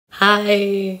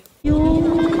Hi.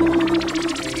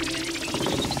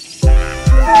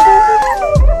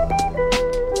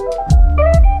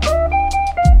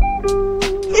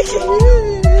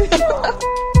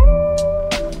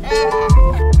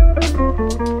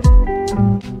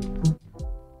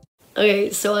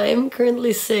 Okay, so I am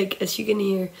currently sick, as you can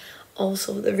hear.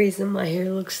 Also, the reason my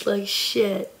hair looks like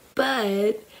shit.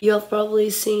 But you have probably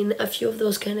seen a few of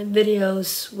those kind of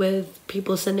videos with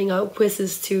people sending out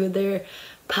quizzes to their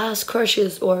past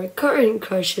crushes or current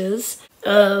crushes.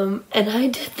 And I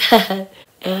did that.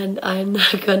 And I'm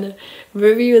not gonna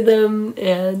review them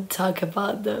and talk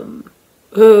about them.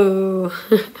 Ooh.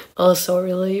 Also,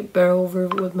 really bear over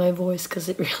with my voice because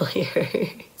it really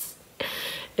hurts.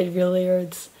 It really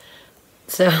hurts.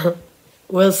 So,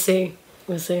 we'll see.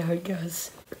 We'll see how it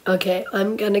goes. Okay,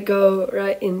 I'm gonna go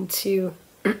right into...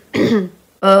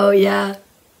 Oh, yeah.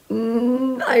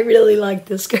 I really like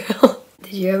this girl.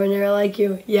 Did you ever know I like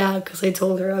you? Yeah, because I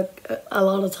told her a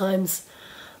lot of times.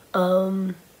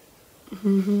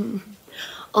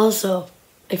 Also,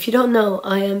 if you don't know,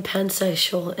 I am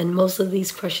pansexual, and most of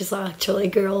these crushes are actually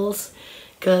girls.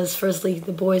 Because firstly,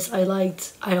 the boys I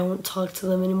liked, I don't talk to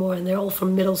them anymore, and they're all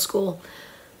from middle school.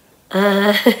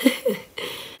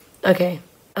 Okay,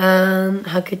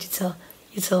 how could you tell?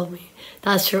 You told me.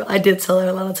 That's true, I did tell her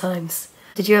a lot of times.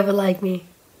 Did you ever like me?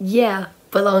 Yeah,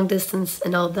 but long distance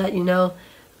and all that, you know?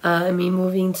 Me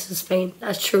moving to Spain.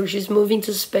 That's true, she's moving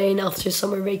to Spain after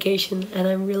summer vacation, and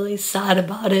I'm really sad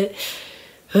about it.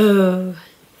 Oh,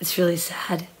 it's really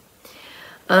sad.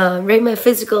 Rate my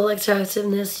physical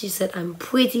attractiveness. She said I'm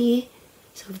pretty,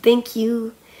 so thank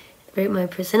you. Rate my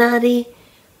personality.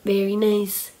 Very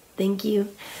nice. Thank you.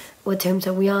 What terms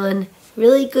are we on?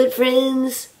 Really good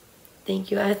friends.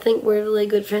 Thank you. I think we're really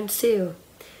good friends too.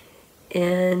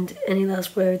 And any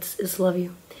last words is love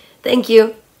you. Thank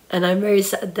you. And I'm very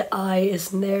sad the I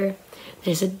isn't there.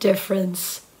 There's a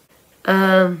difference.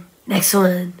 Next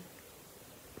one.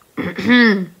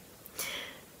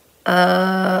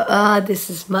 This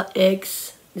is my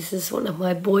ex. This is one of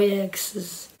my boy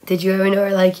exes. Did you ever know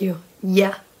I like you?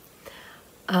 Yeah.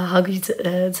 How could you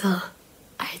tell?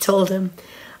 I told him.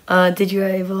 Did you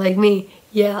ever like me?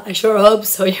 Yeah, I sure hope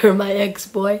so. You're my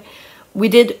ex-boy. We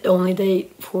did only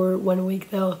date for 1 week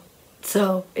though,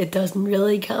 so it doesn't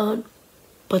really count.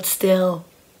 But still,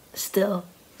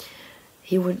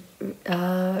 he would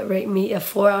rate me a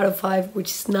 4 out of 5,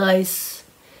 which is nice.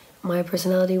 My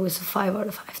personality was a 5 out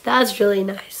of 5. That's really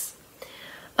nice.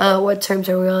 What terms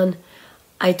are we on?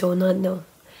 I do not know.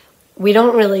 We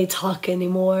don't really talk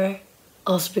anymore.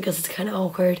 Also because it's kind of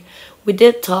awkward. We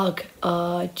did talk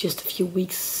just a few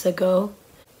weeks ago.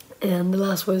 And the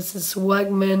last was this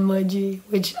Wagman Maji,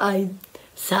 which I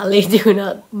sadly do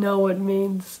not know what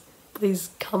means. Please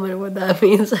comment what that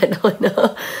means. I don't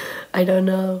know. I don't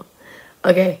know.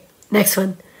 Okay, next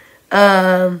one.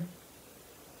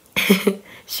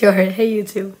 Sure, hey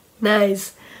YouTube.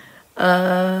 Nice.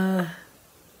 I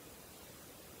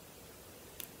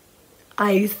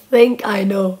think I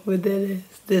know who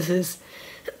this is.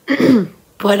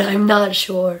 But I'm not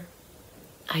sure.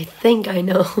 I think I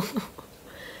know.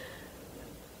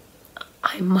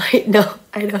 I might know.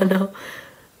 I don't know.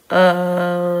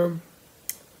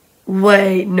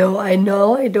 Wait, no, I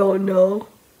know. I don't know.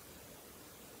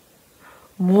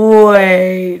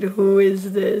 Wait, who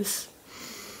is this?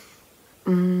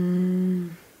 I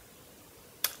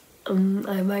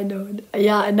might know it.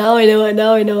 Yeah, now I know it.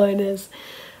 Now I know what it is.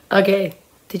 Okay,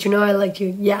 did you know I liked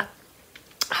you? Yeah.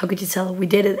 How could you tell? We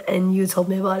did it and you told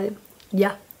me about it.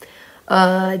 Yeah.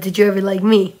 Did you ever like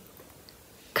me?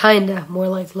 Kinda, more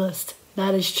like lust.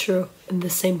 That is true. And the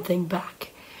same thing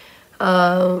back.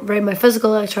 Rate my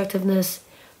physical attractiveness.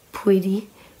 Pretty.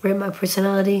 Rate my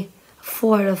personality.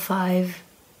 4 out of 5.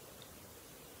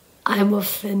 I'm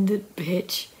offended,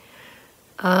 bitch.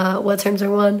 What terms are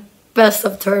one? Best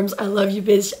of terms. I love you,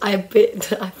 bitch. I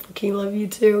fucking love you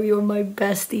too. You're my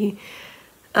bestie.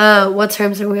 What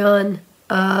terms are we on?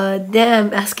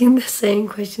 Damn, asking the same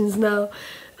questions now.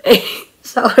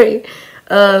 Sorry.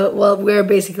 Well, we're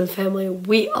basically family.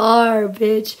 We are,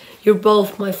 bitch. You're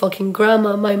both my fucking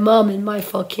grandma, my mom, and my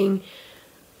fucking...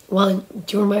 Well,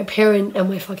 you're my parent and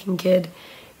my fucking kid.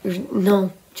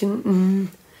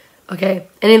 Okay,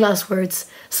 any last words?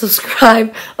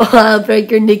 Subscribe or I'll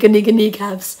break your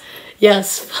kneecaps.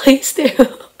 Yes, please do.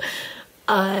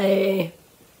 I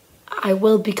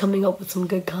will be coming up with some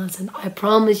good content. I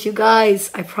promise you guys.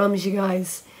 I promise you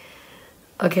guys.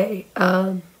 Okay,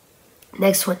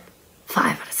 next one.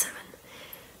 5 out of 7.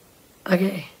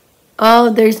 Okay. Oh,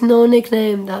 there's no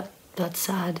nickname. That's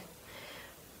sad.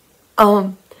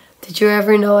 Did you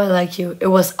ever know I like you? It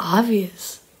was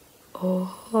obvious.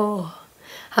 Oh,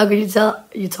 how could you tell?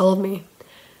 You told me.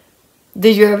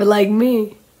 Did you ever like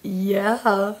me?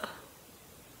 Yeah.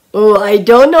 Oh, I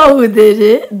don't know who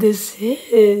this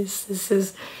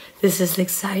is. This is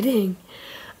exciting.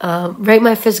 Rate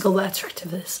my physical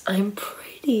attractiveness. I'm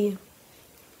pretty.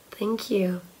 Thank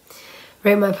you.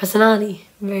 Rate my personality.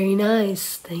 Very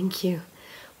nice. Thank you.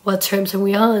 What terms are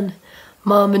we on?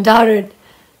 Mom and daughter.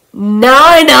 Now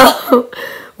I know.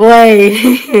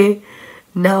 Wait.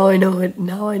 Now I know it.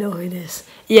 Now I know who it is.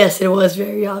 Yes, it was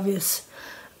very obvious.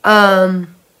 Any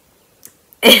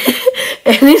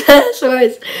last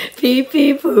words? Pee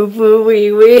pee poo poo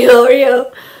wee wee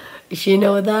Oreo. If you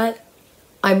know that,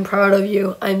 I'm proud of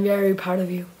you. I'm very proud of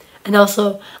you. And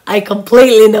also, I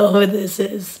completely know who this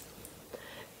is.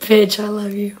 Bitch, I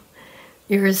love you.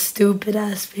 You're a stupid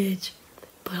ass bitch.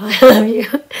 But I love you.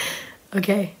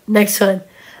 Okay, next one.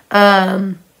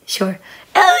 Sure.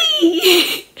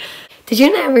 Ellie! Did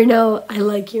you never know I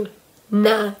like you?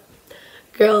 Nah.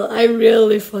 Girl, I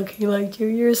really fucking like you.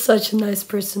 You're such a nice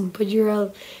person, but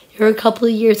you're a couple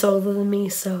of years older than me,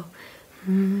 so.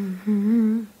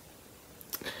 Did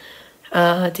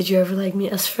you ever like me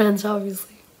as friends?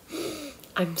 Obviously.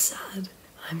 I'm sad.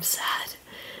 I'm sad.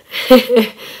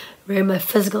 Rate my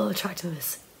physical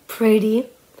attractiveness. Pretty.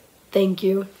 Thank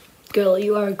you. Girl,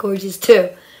 you are gorgeous too.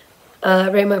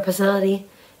 Rate my personality.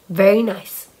 Very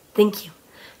nice. Thank you.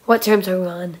 What terms are we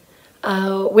on?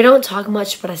 We don't talk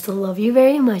much, but I still love you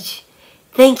very much.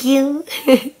 Thank you.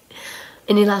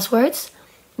 Any last words?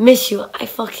 Miss you. I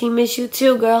fucking miss you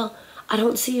too, girl. I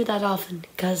don't see you that often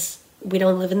because we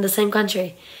don't live in the same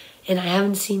country. And I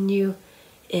haven't seen you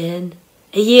in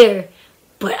a year.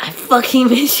 But I fucking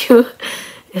miss you.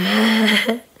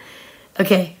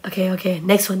 Okay.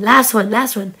 Next one. Last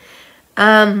one.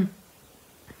 I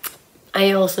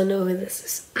also know who this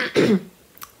is.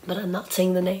 But I'm not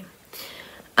saying the name.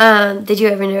 Did you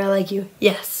ever know I like you?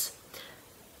 Yes.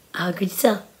 How could you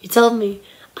tell? You told me.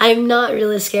 I'm not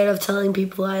really scared of telling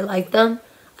people I like them.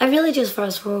 I really just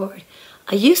fast forward.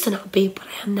 I used to not be, but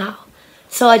I am now.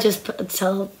 So I just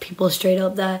tell people straight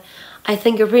up that I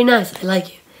think you're pretty nice. I like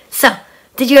you. So,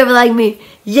 did you ever like me?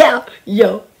 Yeah.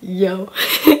 Yo. Yo.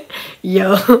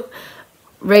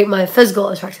 Rate my physical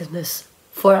attractiveness.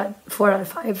 4 out of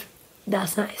 5.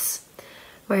 That's nice.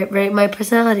 Rate my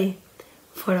personality.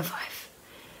 4 out of 5.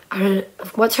 I don't know.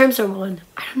 What terms are we on?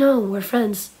 I don't know. We're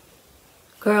friends.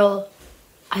 Girl,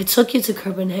 I took you to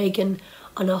Copenhagen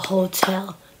on a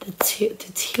hotel. The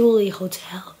Thule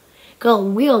Hotel. Girl,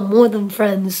 we are more than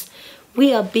friends.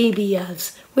 We are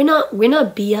BBFs. We're not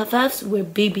BFFs. We're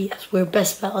BBFs. We're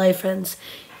best ballet friends.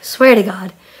 Swear to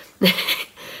God.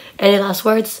 Any last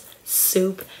words?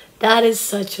 Soup. That is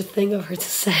such a thing of her to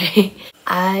say.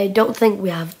 I don't think we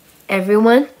have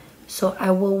everyone, so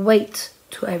I will wait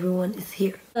till everyone is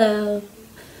here.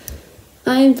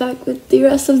 I'm back with the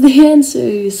rest of the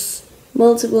answers.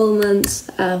 Multiple months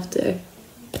after.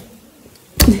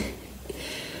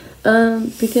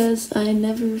 Because I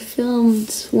never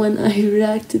filmed when I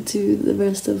reacted to the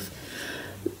rest of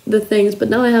the things, but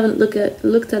now I haven't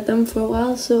looked at them for a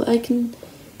while, so I can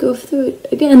go through it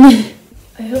again.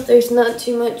 I hope there's not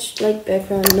too much like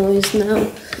background noise now.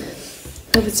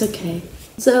 Hope it's okay.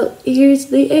 So here's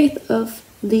the 8th of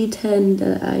the 10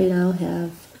 that I now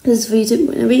have. This is for you to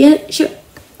whenever you get it. Sure.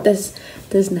 That's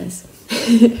nice.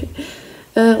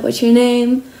 What's your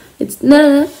name? It's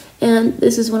Nana. And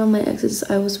this is one of my exes.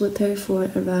 I was with her for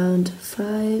around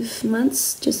 5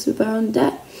 months, just around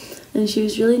that. And she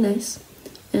was really nice.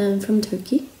 And from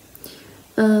Turkey.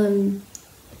 And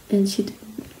she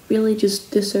really just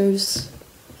deserves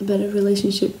a better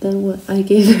relationship than what I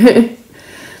gave her.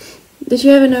 Did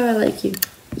you ever know I like you?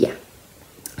 Yeah.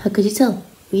 How could you tell?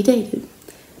 We dated.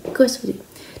 Of course we did.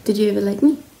 Did you ever like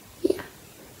me? Yeah.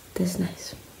 That's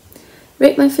nice.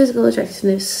 Rate my physical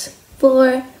attractiveness.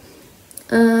 4.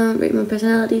 Rate my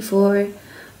personality 4.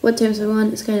 What terms are we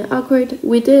on? It's kind of awkward.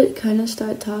 We did kind of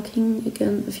start talking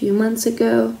again a few months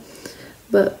ago,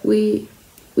 but we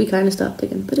kind of stopped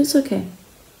again. But it's okay.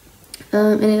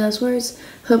 Any last words?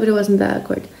 Hope it wasn't that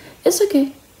awkward. It's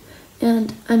okay.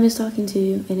 And I miss talking to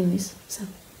you anyways. So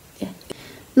yeah.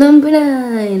 Number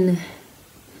 9.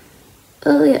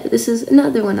 Oh yeah, this is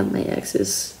another one of my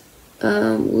exes.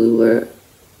 We were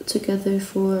together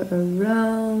for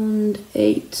around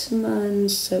 8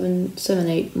 months,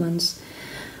 8 months.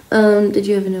 Did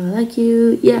you ever know I like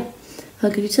you? Yeah. How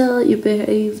could you tell? You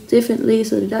behaved differently,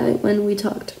 so did I when we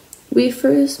talked. We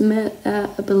first met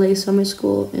at a ballet summer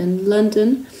school in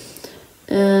London,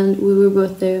 and we were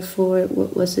both there for,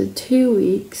 what was it, 2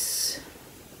 weeks?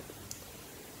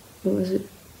 What was it?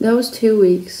 That was 2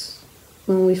 weeks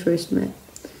when we first met.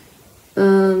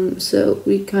 So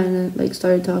we kind of like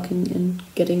started talking and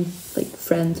getting like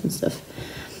friends and stuff.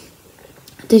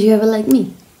 Did you ever like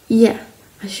me? Yeah,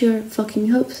 I sure fucking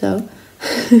hope so.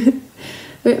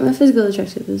 Rate my physical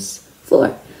attractiveness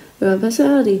 4. Rate my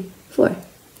personality 4.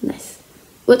 Nice.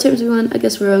 What terms are we on? I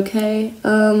guess we're okay.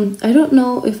 I don't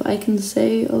know if I can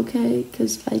say okay,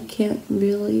 because I can't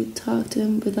really talk to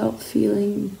him without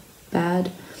feeling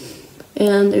bad.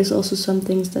 And there's also some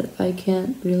things that I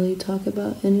can't really talk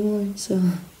about anymore, so...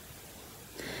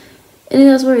 Any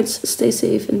last words? Stay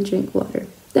safe and drink water.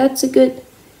 That's a good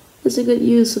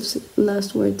use of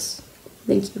last words.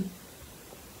 Thank you.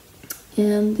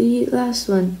 And the last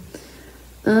one.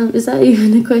 Is that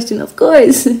even a question? Of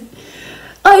course!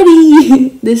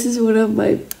 Artie! This is one of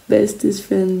my bestest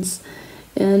friends.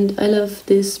 And I love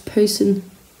this person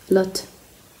a lot.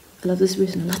 I love this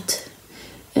person a lot.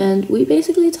 And we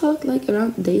basically talk like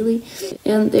around daily.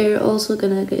 And they're also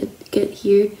gonna get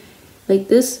here like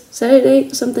this Saturday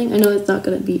or something. I know it's not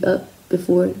gonna be up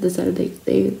before the Saturday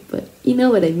day, but you know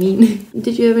what I mean.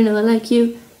 Did you ever know I like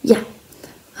you? Yeah.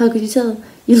 How could you tell?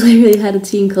 You literally had a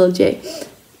team called J.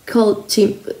 Called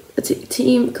Team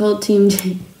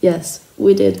J. Yes,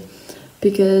 we did.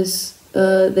 Because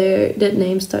that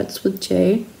name starts with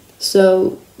J.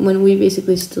 So when we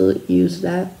basically still use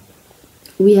that,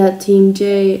 we had Team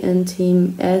J and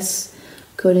Team S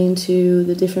according to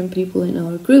the different people in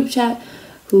our group chat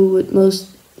who would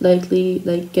most likely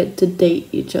like get to date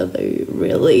each other,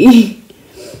 really.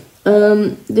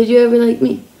 Did you ever like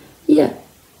me? Yeah.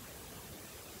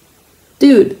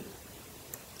 Dude,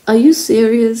 are you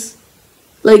serious?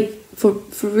 Like, for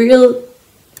real?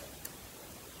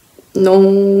 No.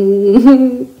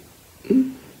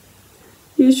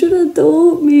 You should have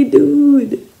told me,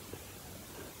 dude.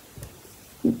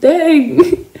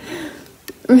 Dang.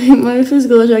 My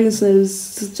physical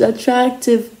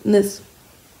attractiveness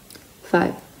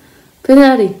 5.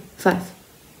 Personality 5.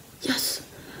 Yes.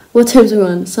 What terms are we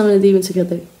on? Summon a demon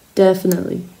together.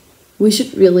 Definitely. We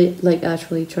should really like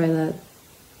actually try that.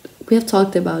 We have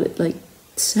talked about it like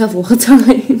several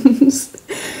times.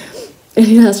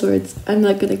 Any last words? I'm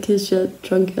not gonna kiss you,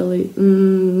 Drunk Ellie.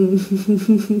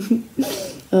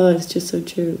 Oh, it's just so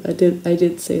true. I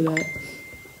did say that.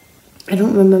 I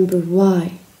don't remember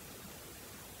why.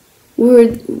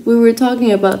 We were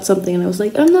talking about something and I was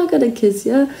like, I'm not gonna kiss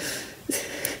ya.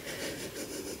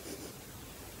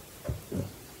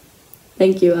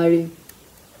 Thank you, Ari.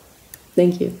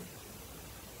 Thank you.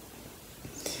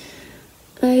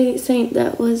 I think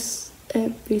that was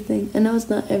everything. I know it's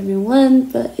not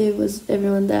everyone, but it was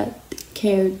everyone that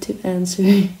cared to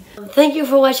answer. Thank you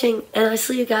for watching, and I'll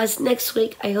see you guys next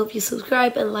week. I hope you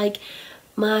subscribe and like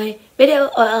my video,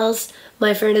 or else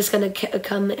my friend is gonna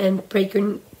come and break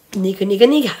your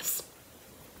kneecaps.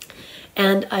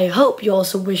 And I hope you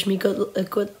also wish me good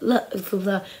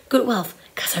wealth,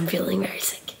 because I'm feeling very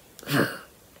sick.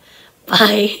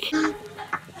 Bye.